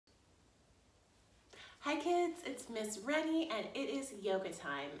Hi kids, it's Miss Rennie and it is yoga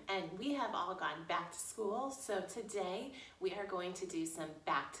time and we have all gone back to school. So today we are going to do some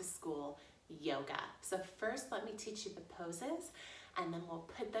back to school yoga. So first let me teach you the poses and then we'll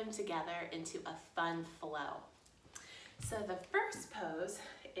put them together into a fun flow. So the first pose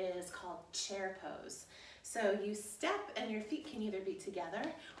is called chair pose. So you step and your feet can either be together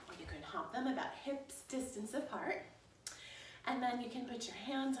or you can hop them about hips distance apart. And then you can put your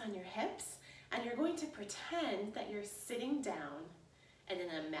hands on your hips and you're going to pretend that you're sitting down in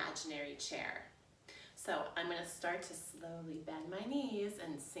an imaginary chair. So I'm going to start to slowly bend my knees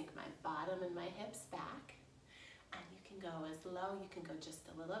and sink my bottom and my hips back. And you can go as low, you can go just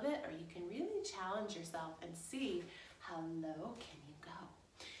a little bit, or you can really challenge yourself and see how low can you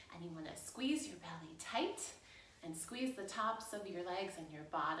go. And you want to squeeze your belly tight and squeeze the tops of your legs and your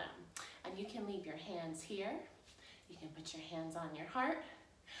bottom. And you can leave your hands here. You can put your hands on your heart.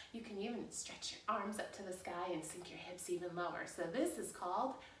 You can even stretch your arms up to the sky and sink your hips even lower. So this is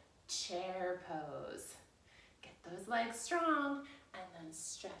called chair pose. Get those legs strong and then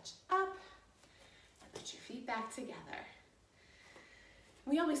stretch up and put your feet back together.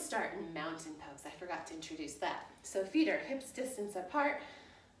 We always start in mountain pose. I forgot to introduce that. So feet are hips distance apart.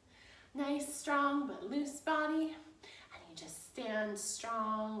 Nice, strong, but loose body. And you just stand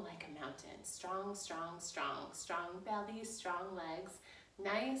strong like a mountain. Strong, strong, strong. Strong belly, strong legs.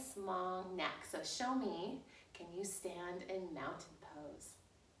 Nice long neck. So show me, can you stand in mountain pose?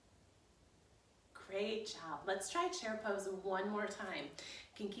 Great job. Let's try chair pose one more time.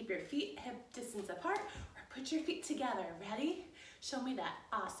 You can keep your feet hip distance apart or put your feet together. Ready? Show me that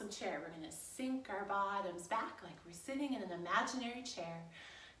awesome chair. We're going to sink our bottoms back like we're sitting in an imaginary chair.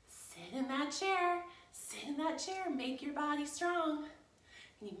 Sit in that chair. Sit in that chair. Make your body strong.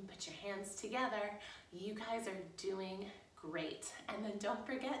 And you can put your hands together. You guys are doing great. And then don't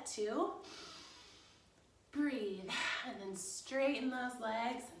forget to breathe and then straighten those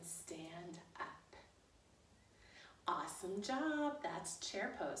legs and stand up. Awesome job. That's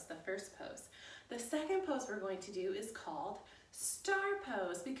chair pose, the first pose. The second pose we're going to do is called star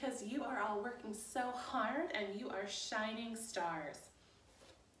pose because you are all working so hard and you are shining stars.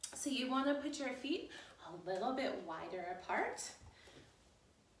 So you want to put your feet a little bit wider apart.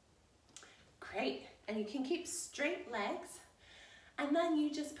 Great. And you can keep straight legs. And then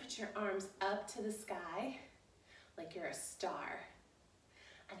you just put your arms up to the sky like you're a star.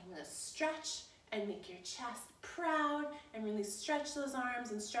 And you're going to stretch and make your chest proud and really stretch those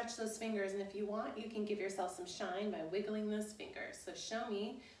arms and stretch those fingers. And if you want, you can give yourself some shine by wiggling those fingers. So show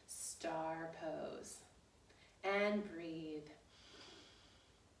me star pose. And breathe.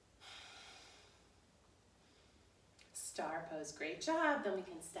 Star pose, great job. Then we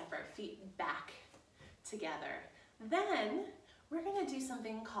can step our feet back together. Then we're gonna do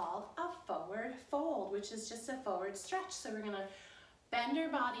something called a forward fold, which is just a forward stretch. So we're gonna bend your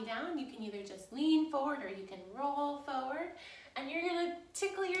body down. You can either just lean forward or you can roll forward and you're gonna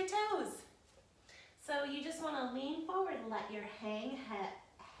tickle your toes. So you just wanna lean forward and let your head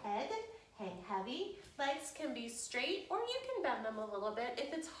hang heavy. Legs can be straight or you can bend them a little bit.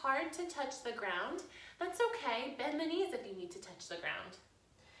 If it's hard to touch the ground, that's okay. Bend the knees if you need to touch the ground.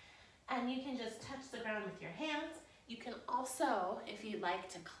 And you can just touch the ground with your hands. You can also, if you'd like,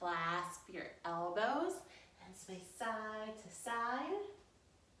 to clasp your elbows and sway side to side.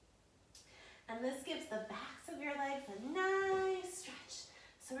 And this gives the backs of your legs a nice stretch.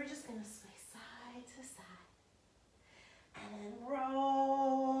 So we're just gonna sway side to side. And then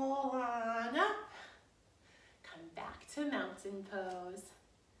roll on up. Come back to mountain pose.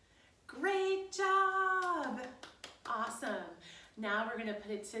 Great job. Awesome. Now we're gonna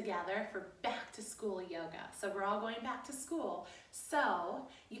put it together for back to school yoga. So we're all going back to school. So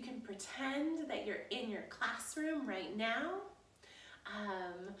you can pretend that you're in your classroom right now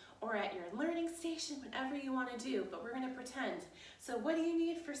or at your learning station, whatever you wanna do, but we're gonna pretend. So what do you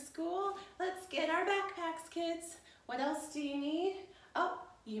need for school? Let's get our backpacks, kids. What else do you need? Oh,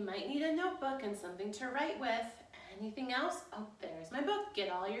 you might need a notebook and something to write with. Anything else? Oh, there's my book. Get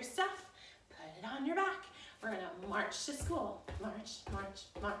all your stuff. Put it on your back. We're gonna march to school. March, march,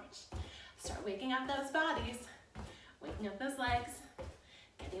 march. Start waking up those bodies. Waking up those legs.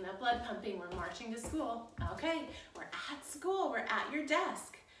 Getting that blood pumping. We're marching to school. Okay, we're at school. We're at your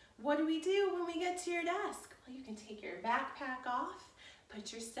desk. What do we do when we get to your desk? Well, you can take your backpack off,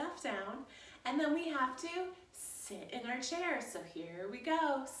 put your stuff down, and then we have to sit in our chair. So here we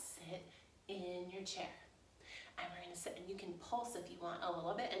go. Sit in your chair. And we're going to sit, and you can pulse if you want a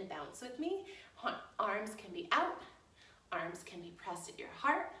little bit and bounce with me. Arms can be out. Arms can be pressed at your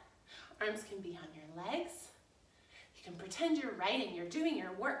heart. Arms can be on your legs. You can pretend you're writing, you're doing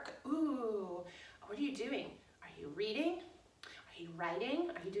your work. Ooh, What are you doing? Are you reading? Are you writing?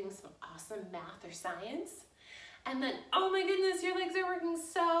 Are you doing some awesome math or science? And then, oh my goodness, your legs are working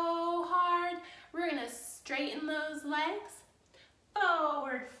so hard. We're gonna straighten those legs.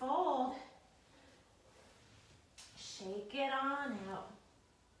 Forward fold. Shake it on out.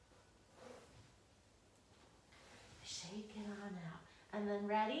 Shake it on out. And then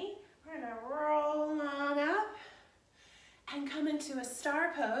ready? We're gonna roll on up and come into a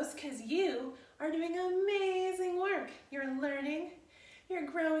star pose because you are doing amazing work. You're learning, you're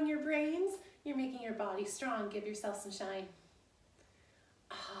growing your brains, you're making your body strong. Give yourself some shine.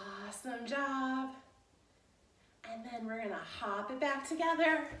 Awesome job. And then we're gonna hop it back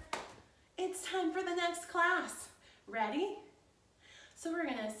together. It's time for the next class. Ready? So we're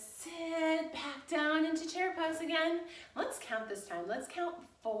gonna sit back down into chair pose again. Let's count this time. Let's count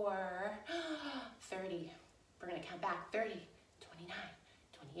 4, 30. We're gonna count back 30, 29,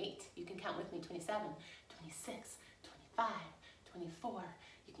 28. You can count with me, 27, 26, 25, 24.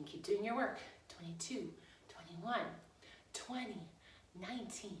 You can keep doing your work. 22, 21, 20,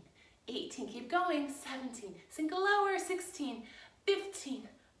 19, 18. Keep going. 17. Sink lower. 16, 15,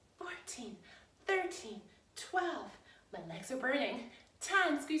 14, 13, 12. My legs are burning.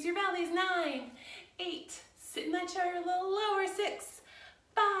 10. Squeeze your bellies. 9, 8. Sit in that chair a little lower. 6,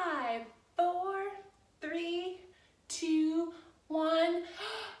 5, 4, 3, 2, 1.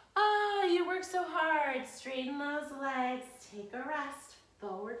 Ah, you work so hard. Straighten those legs. Take a rest.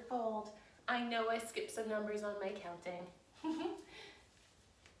 Forward fold. I know I skipped some numbers on my counting.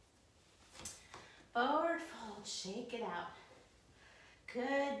 Forward fold. Shake it out.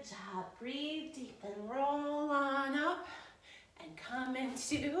 Good job. Breathe deep and roll on up and come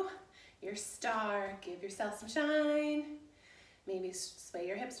into your star. Give yourself some shine. Maybe sway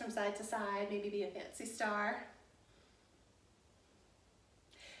your hips from side to side. Maybe be a fancy star.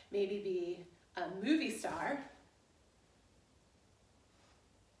 Maybe be a movie star.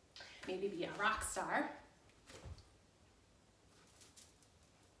 Maybe be a rock star.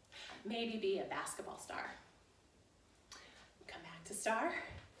 Maybe be a basketball star. Come back to star.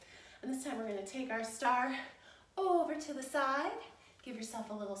 And this time we're gonna take our star over to the side. Give yourself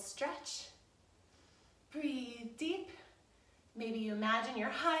a little stretch. Breathe deep. Maybe you imagine you're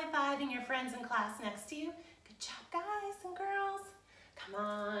high-fiving your friends in class next to you. Good job, guys and girls. Come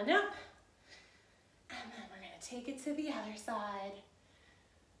on up. And then we're gonna take it to the other side.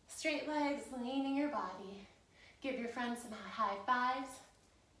 Straight legs, leaning your body. Give your friends some high fives.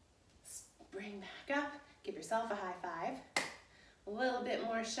 Bring back up. Give yourself a high five. A little bit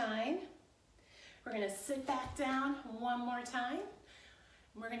more shine. We're gonna sit back down one more time.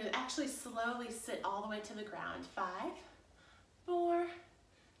 We're gonna actually slowly sit all the way to the ground. 5, 4,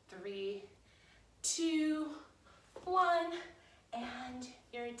 3, 2, 1, and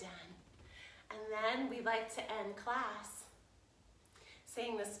you're done. And then we like to end class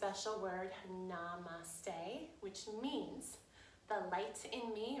saying the special word Namaste, which means the light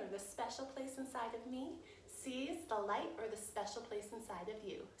in me or the special place inside of me sees the light or the special place inside of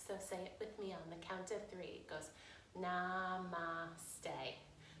you. So say it with me on the count of 3. It goes Namaste.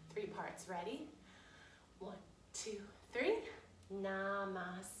 3 parts. Ready? 1, 2, 3.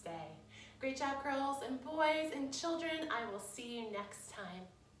 Namaste. Great job, girls and boys and children. I will see you next time.